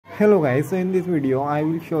Hello guys, so in this video I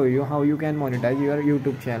will show you how you can monetize your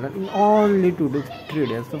YouTube channel in only 2 to 3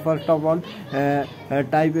 days. So first of all,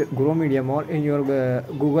 type grow media more in your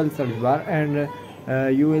Google search bar, and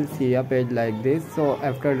you will see a page like this. So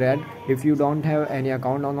after that, if you don't have any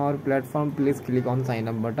account on our platform, please click on sign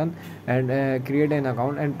up button and create an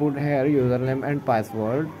account and put here username and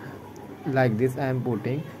password like this I am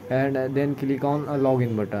putting, and then click on a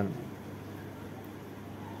login button.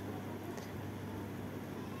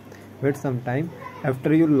 Wait some time.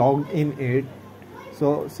 After you logged in it,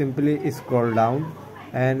 so simply scroll down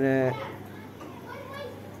and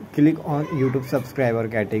click on YouTube subscriber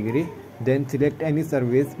category, then select any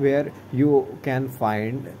service where you can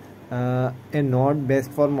find a node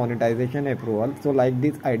best for monetization approval. So like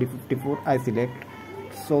this ID54 I select,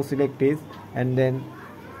 so select this and then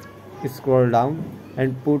scroll down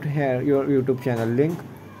and put here your YouTube channel link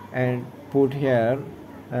and put here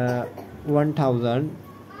 1000,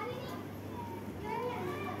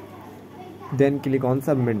 then click on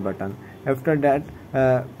submit button. After that,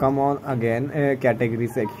 come on again category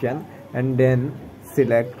section and then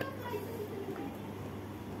select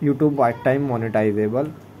YouTube lifetime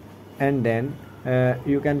monetizable, and then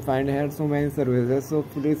you can find here so many services. So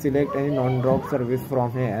please select any non-drop service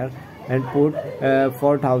from here and put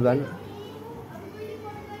 4000.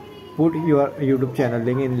 Put your YouTube channel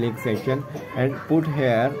link in link section and put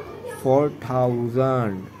here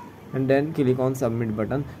 4000, and then click on submit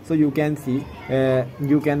button. So you can see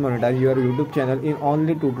you can monetize your YouTube channel in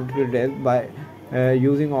only 2 to 3 days by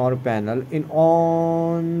using our panel in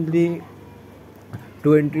only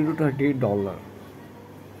 $20 to $30.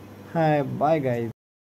 Hi, bye guys.